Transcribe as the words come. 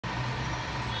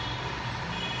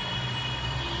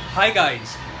Hi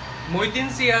guys,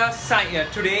 Muhyiddin Zia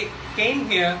today came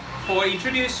here for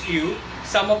introduce you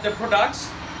some of the products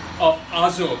of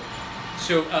AZOO.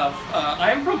 So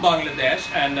I am from Bangladesh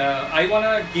and I want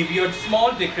to give you a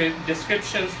small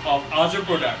descriptions of AZOO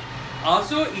product.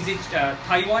 AZOO is a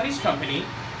Taiwanese company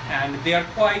and they are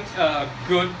quite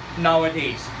good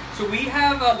nowadays. So we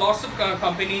have lots of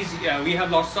companies, we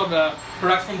have lots of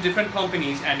products from different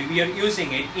companies and we are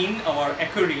using it in our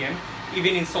aquarium,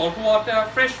 even in salt water,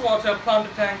 fresh water, plant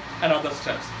tank and other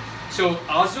stuff. So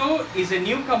AZOO is a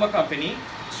newcomer company,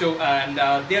 so and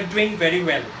they are doing very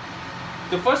well.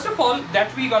 The first of all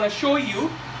that we're gonna show you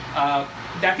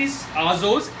that is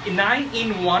AZOO's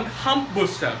 9-in-1 hump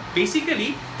booster.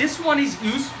 Basically this one is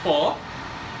used for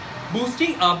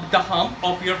boosting up the hump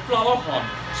of your flower horn.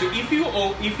 So if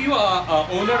you are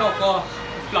owner of a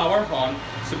flower horn,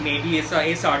 so maybe it's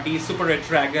a SRD, Super Red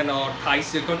Dragon or Thai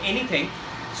Silicone, anything,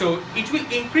 so it will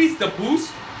increase the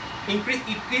boost,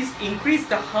 increase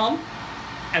the hump,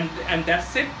 and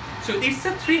that's it. So it's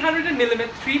a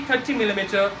 330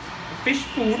 millimeter fish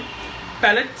food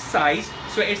pellet size.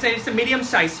 So it's a medium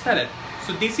size pellet.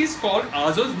 So this is called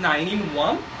AZOO's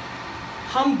 9-in-1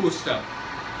 hump booster.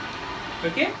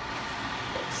 Okay.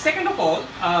 Second of all,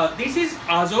 this is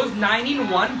AZOO's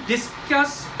 9-in-1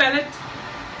 discus pellet.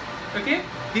 Okay,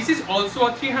 this is also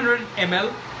a 300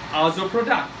 ml AZOO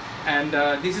product, and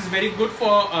this is very good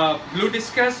for blue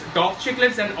discus, dog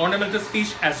chicklets, and ornamental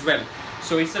fish as well.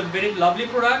 So it's a very lovely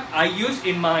product. I use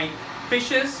in my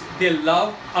fishes. They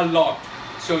love a lot.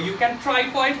 So you can try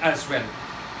for it as well.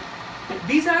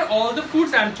 These are all the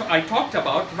foods I talked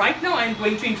about. Right now I'm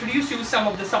going to introduce you some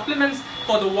of the supplements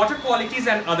for the water qualities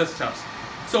and other stuffs.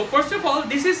 So first of all,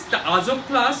 this is the AZOO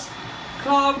Plus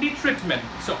Cloudy Treatment.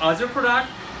 So AZOO product,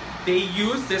 they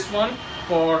use this one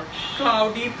for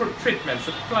cloudy treatment.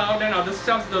 So cloud and other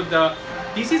stuff.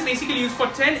 This is basically used for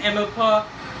 10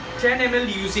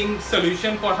 ml using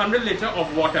solution for 100 liter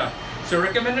of water. So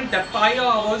recommended that 5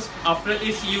 hours after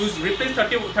its use, replace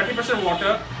 30%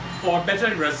 water for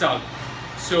better result.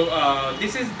 So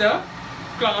this is the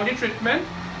cloudy treatment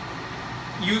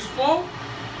used for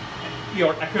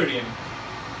your aquarium.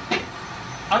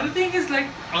 Another thing is like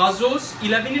AZOO's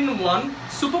 11-in-1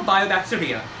 super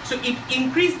biobacteria. So it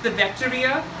increases the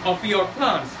bacteria of your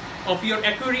plants, of your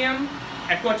aquarium,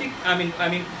 aquatic, I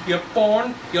mean your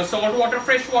pond, your salt water,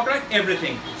 fresh water,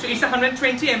 everything. So it's a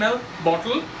 120 ml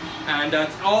bottle, and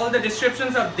all the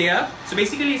descriptions are there. So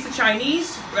basically it's a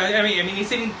Chinese, I mean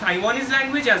it's in Taiwanese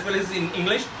language as well as in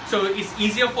English. So it's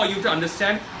easier for you to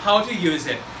understand how to use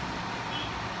it.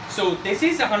 So this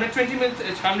is a 120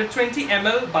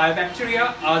 ml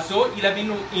biobacteria AZOO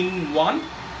 11-in-1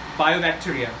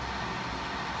 biobacteria.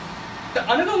 The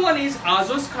another one is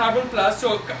AZOO's Carbon Plus.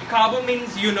 So carbon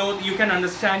means you can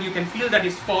understand, you can feel that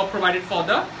it's provided for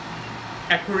the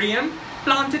aquarium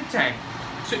planted tank.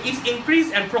 So it's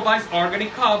increased and provides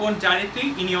organic carbon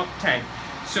directly in your tank.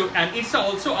 So and it's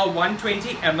also a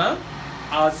 120 ml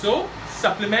AZOO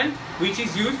supplement which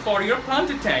is used for your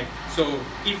planted tank. So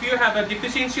if you have a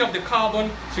deficiency of the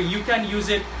carbon, so you can use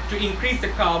it to increase the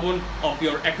carbon of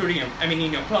your aquarium, I mean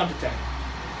in your planted tank.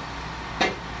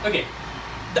 Okay,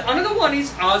 the another one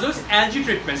is AZOO's algae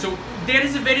treatment. So there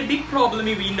is a very big problem,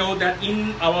 we know that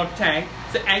in our tank,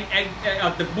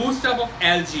 the boost up of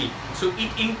algae. So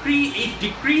it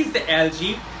decreases the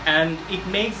algae and it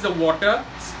makes the water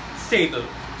stable.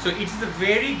 So it is a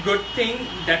very good thing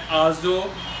that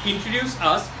AZOO introduced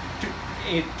us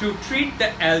to treat the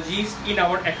algae in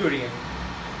our aquarium.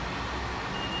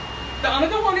 The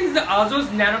another one is the AZOO's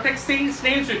nanotech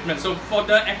snail treatment. So for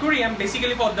the aquarium,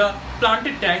 basically for the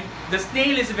planted tank, the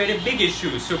snail is a very big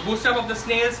issue. So boost up of the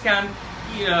snails can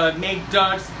make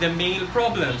darts, the male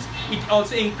problems. It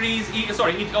also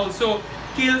it also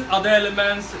kills other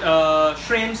elements,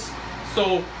 shrimps.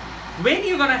 So when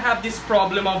you're gonna have this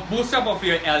problem of boost up of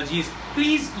your algae,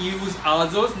 please use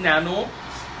AZOO's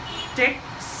nanotech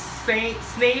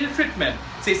snail treatment.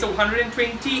 So it's a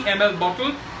 120 ml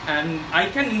bottle, and I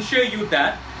can assure you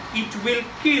that it will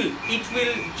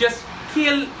just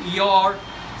kill your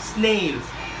snails.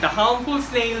 The harmful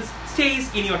snails stays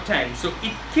in your tank, so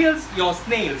it kills your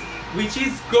snails, which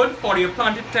is good for your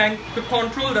planted tank to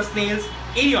control the snails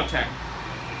in your tank.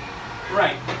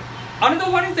 Right.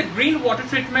 Another one is the green water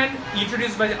treatment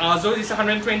introduced by AZOO. It's a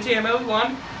 120 ml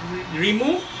one.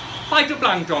 Remove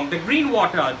phytoplankton, the green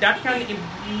water that can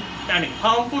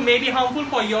maybe harmful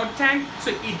for your tank.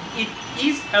 So it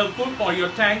is helpful for your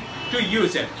tank to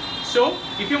use it. So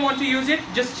if you want to use it,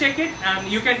 just check it, and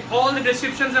you can, all the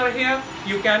descriptions are here.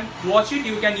 You can watch it,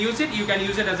 you can use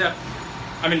it as a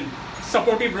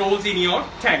supportive roles in your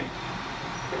tank.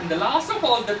 And the last of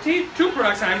all, the two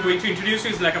products I am going to introduce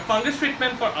is like a fungus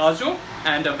treatment for AZOO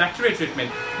and a bacteria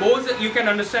treatment. Both you can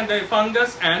understand the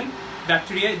fungus and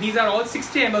bacteria. These are all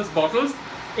 60 ml bottles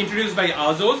introduced by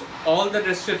AZOO. All the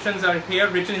descriptions are here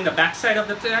written in the back side of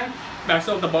the tank, back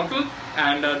side of the bottle.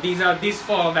 And these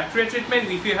for bacteria treatment.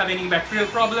 If you have any bacterial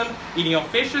problem in your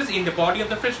fishes, in the body of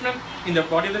the fishermen, in the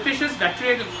body of the fishes,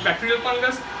 bacterial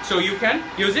fungus, so you can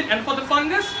use it. And for the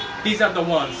fungus, these are the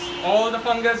ones. All the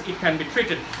fungus, it can be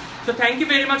treated. So thank you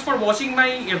very much for watching my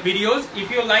videos. If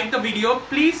you like the video,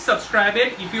 please subscribe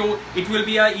it. It will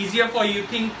be easier for you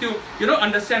to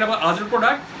understand about AZOO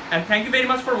product. And thank you very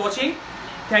much for watching.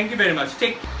 Thank you very much.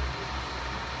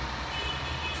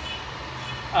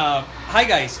 Hi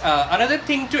guys, another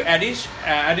thing to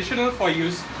additional for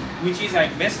use, which is I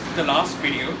missed the last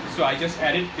video, so I just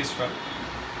added this one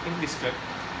in this clip.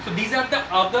 So these are the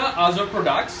other AZOO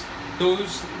products.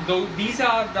 These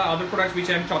are the other products which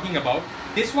I am talking about.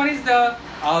 This one is the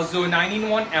AZOO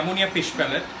 9-in-1 ammonia fish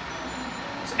pellet,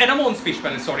 anemones fish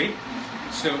pellet, sorry.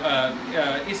 So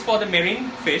it's for the marine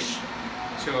fish.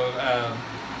 So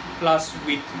plus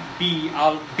with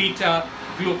beta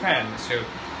glucan. So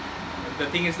the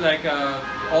thing is like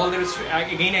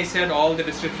again I said all the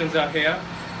descriptions are here.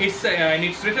 And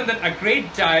it's written that a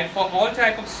great diet for all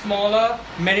type of smaller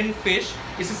marine fish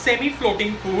is a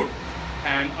semi-floating food,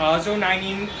 and AZOO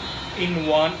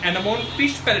 9-in-1 anemone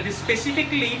fish pellet is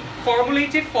specifically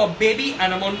formulated for baby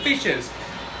anemone fishes.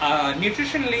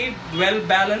 Nutritionally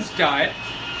well-balanced diet,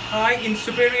 high in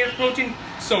superior protein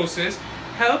sources,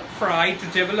 help fry to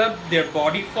develop their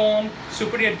body form,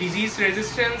 superior disease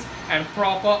resistance, and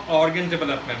proper organ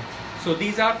development. So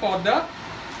these are for the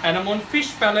anemone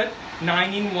fish pellet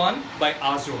 9-in-1 by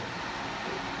AZOO.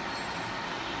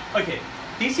 Okay,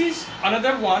 this is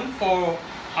another one for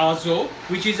AZOO,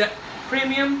 which is a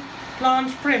premium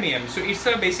plant premium. So it's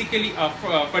basically a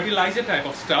fertilizer type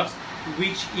of stuff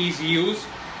which is used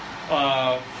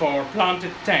for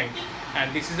planted tank,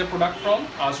 and this is a product from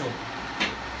AZOO.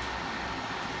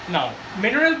 Now,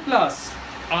 Mineral Plus,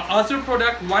 AZOO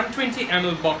product 120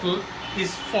 ml bottle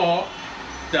is for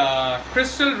the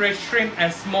crystal red shrimp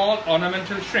and small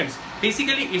ornamental shrimps.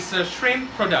 Basically, it's a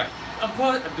shrimp product.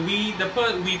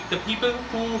 The people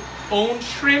who own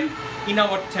shrimp in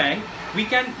our tank, we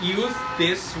can use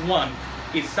this one.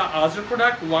 It's the AZOO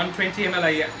product 120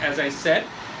 ml, as I said.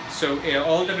 So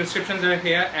all the descriptions are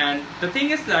here, and the thing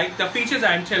is like the features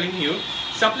I am telling you: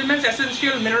 supplements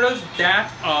essential minerals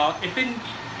that are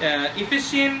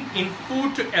efficient in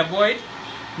food to avoid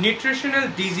nutritional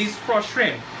disease for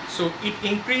shrimp. So it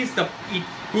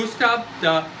boosts up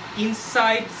the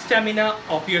inside stamina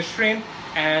of your shrimp,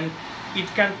 and it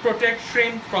can protect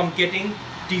shrimp from getting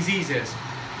diseases.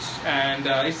 And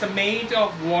it's made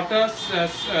of water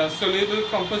soluble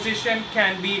composition,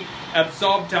 can be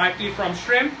absorbed directly from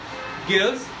shrimp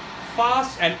gills,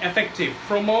 fast and effective,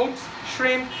 promotes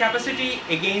shrimp capacity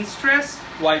against stress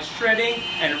while shredding,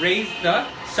 and raise the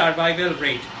survival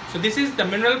rate. So this is the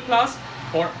Mineral Plus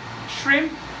for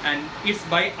shrimp, and it's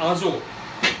by AZOO.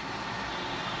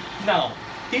 Now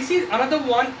this is another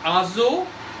one, AZOO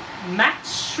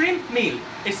Max Shrimp Meal.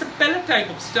 It's a pellet type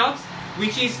of stuff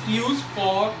which is used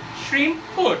for shrimp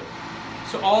food.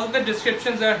 So all the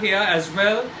descriptions are here as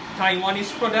well.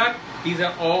 Taiwanese product. These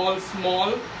are all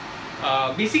small.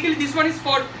 Basically this one is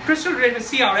for crystal red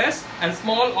CRS and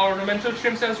small ornamental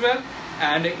shrimps as well,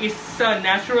 and it's a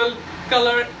natural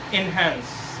color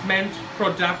enhancement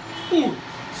product food.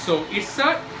 So it's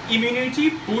a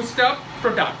immunity boost up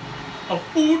product, a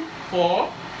food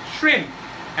for shrimp,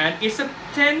 and it's a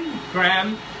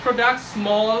 10-gram product,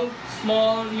 small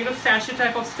sachet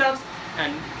type of stuff,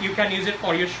 and you can use it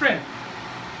for your shrimp.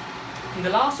 And the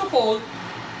last of all,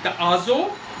 the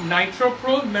AZOO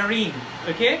Nitropro Marine.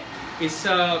 Okay, it's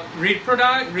a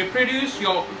reproduce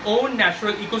your own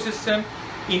natural ecosystem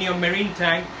in your marine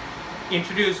tank,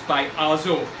 introduced by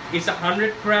AZOO. It's a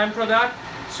 100-gram product.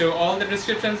 So all the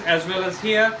descriptions as well as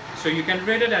here, so you can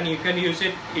read it and you can use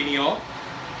it in your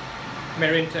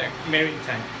marine tank.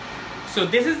 So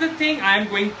this is the thing I am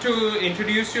going to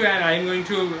introduce you, and I am going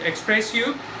to express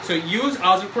you. So use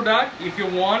AZOO product if you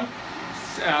want,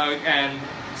 and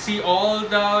see all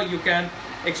the, you can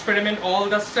experiment all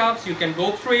the stuff, you can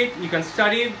go through it, you can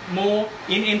study more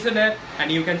in internet,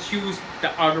 and you can choose the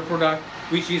AZOO product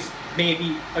which is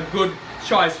maybe a good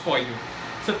choice for you.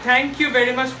 So thank you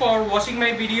very much for watching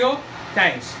my video.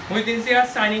 Thanks. Muhyiddin Zia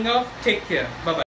signing off. Take care. Bye bye.